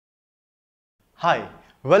Hi,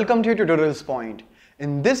 welcome to Tutorials Point.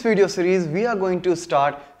 In this video series, we are going to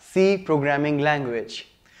start C programming language.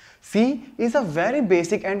 C is a very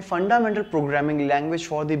basic and fundamental programming language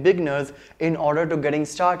for the beginners in order to getting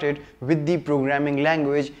started with the programming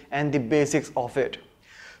language and the basics of it.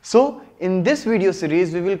 So, in this video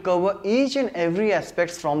series, we will cover each and every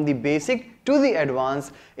aspects from the basic to the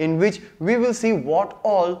advanced, in which we will see what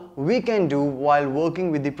all we can do while working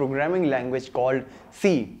with the programming language called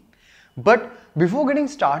C. But before getting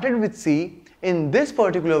started with C, in this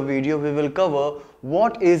particular video we will cover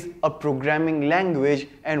what is a programming language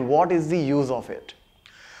and what is the use of it.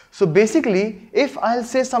 So basically, if I'll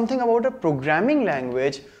say something about a programming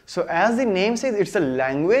language, so as the name says, it's a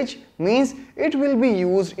language, means it will be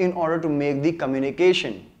used in order to make the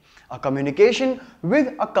communication. A communication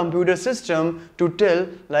with a computer system to tell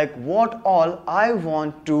like what all I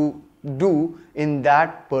want to do in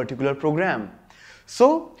that particular program.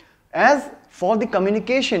 So as for the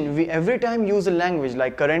communication, we every time use a language.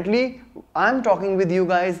 Like currently, I'm talking with you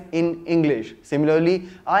guys in English. Similarly,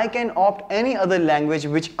 I can opt any other language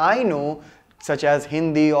which I know, such as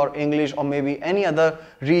Hindi or English or maybe any other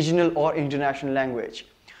regional or international language.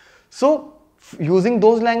 So using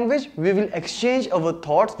those language, we will exchange our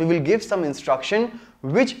thoughts, we will give some instruction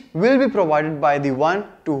which will be provided by the one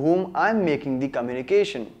to whom I'm making the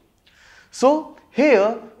communication. So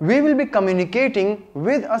here we will be communicating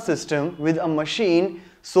with a system, with a machine,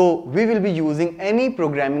 so we will be using any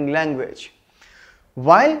programming language.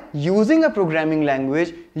 While using a programming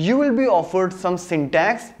language, you will be offered some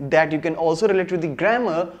syntax that you can also relate to the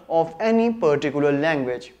grammar of any particular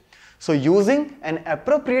language. So using an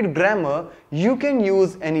appropriate grammar, you can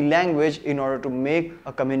use any language in order to make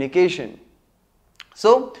a communication.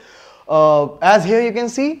 So as here you can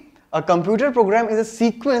see, a computer program is a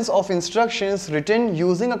sequence of instructions written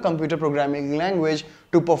using a computer programming language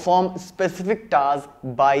to perform specific tasks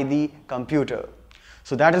by the computer.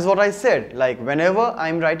 So that is what I said, like whenever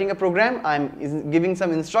I'm writing a program, I'm giving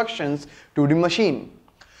some instructions to the machine.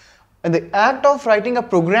 And the act of writing a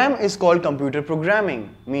program is called computer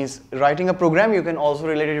programming. Means writing a program, you can also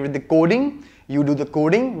relate it with the coding. You do the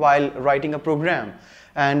coding while writing a program.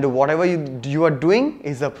 And whatever you are doing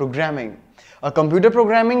is a programming. A computer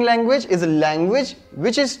programming language is a language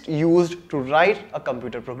which is used to write a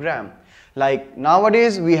computer program. Like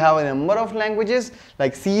nowadays we have a number of languages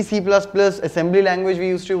like C, C++, assembly language we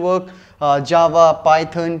used to work, Java,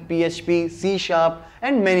 Python, PHP, C#,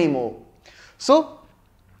 and many more. So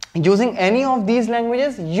using any of these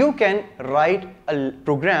languages, you can write a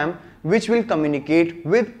program which will communicate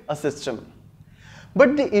with a system.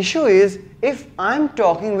 But the issue is, if I'm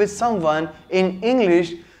talking with someone in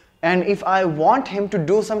English and if I want him to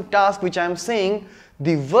do some task which I'm saying,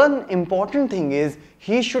 the one important thing is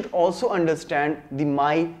he should also understand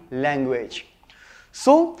my language.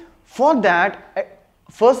 So for that,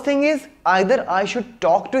 first thing is either I should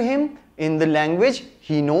talk to him in the language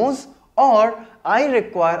he knows, or I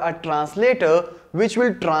require a translator which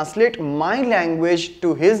will translate my language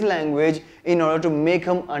to his language in order to make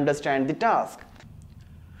him understand the task.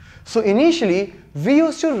 So initially, we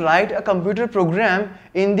used to write a computer program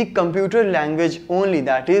in the computer language only,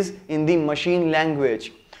 that is in the machine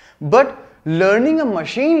language. But learning a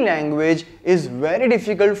machine language is very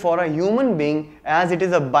difficult for a human being, as it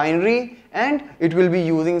is a binary and it will be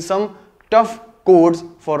using some tough codes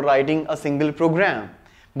for writing a single program.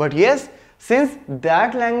 But yes, since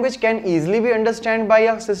that language can easily be understood by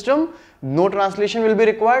a system, no translation will be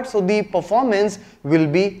required, so the performance will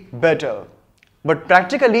be better. But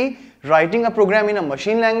practically, writing a program in a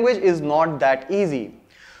machine language is not that easy.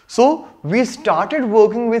 So we started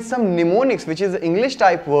working with some mnemonics, which is an English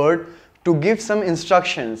type word, to give some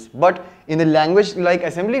instructions. But in the language like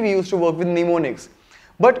assembly, we used to work with mnemonics.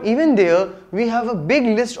 But even there, we have a big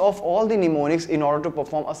list of all the mnemonics in order to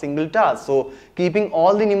perform a single task. So keeping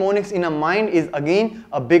all the mnemonics in our mind is again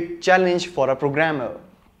a big challenge for a programmer.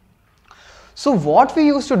 So what we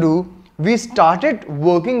used to do, we started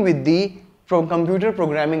working with the computer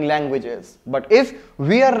programming languages. But if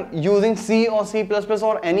we are using C or C++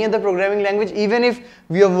 or any other programming language, even if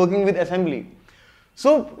we are working with assembly,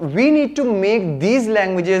 so we need to make these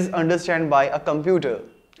languages understood by a computer,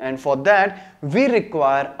 and for that we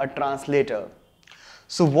require a translator.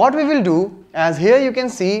 So what we will do, as here you can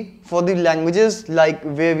see, for the languages like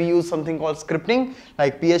where we use something called scripting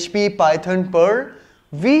like PHP, Python, Perl,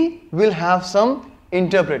 we will have some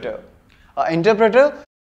interpreter. An interpreter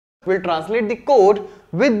will translate the code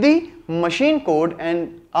with the machine code,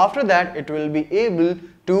 and after that it will be able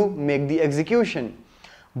to make the execution.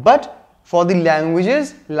 But for the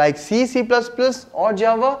languages like C, C++ or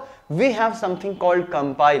Java, we have something called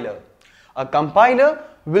compiler. A compiler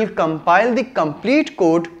will compile the complete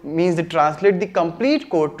code, means they translate the complete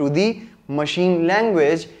code to the machine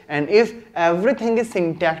language, and if everything is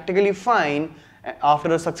syntactically fine,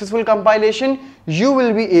 after a successful compilation, you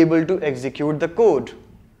will be able to execute the code.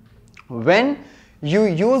 When you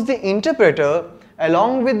use the interpreter,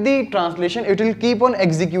 along with the translation, it will keep on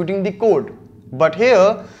executing the code. But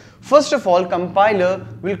here, first of all, compiler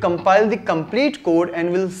will compile the complete code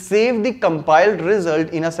and will save the compiled result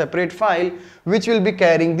in a separate file, which will be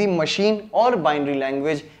carrying the machine or binary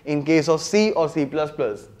language in case of C or C++.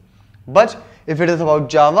 But if it is about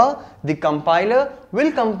Java, the compiler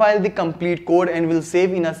will compile the complete code and will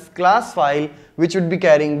save in a class file which would be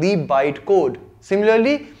carrying the byte code.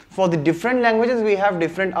 Similarly, for the different languages, we have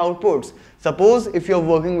different outputs. Suppose if you are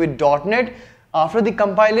working with .NET, after the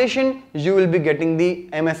compilation, you will be getting the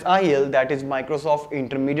MSIL, that is Microsoft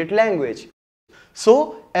Intermediate Language.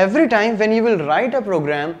 So every time when you will write a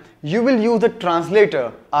program, you will use a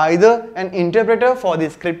translator, either an interpreter for the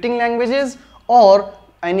scripting languages or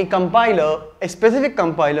any compiler, a specific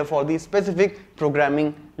compiler for the specific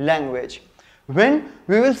programming language. When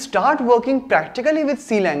we will start working practically with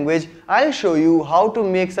C language, I'll show you how to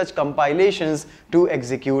make such compilations to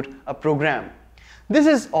execute a program. This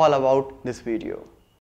is all about this video.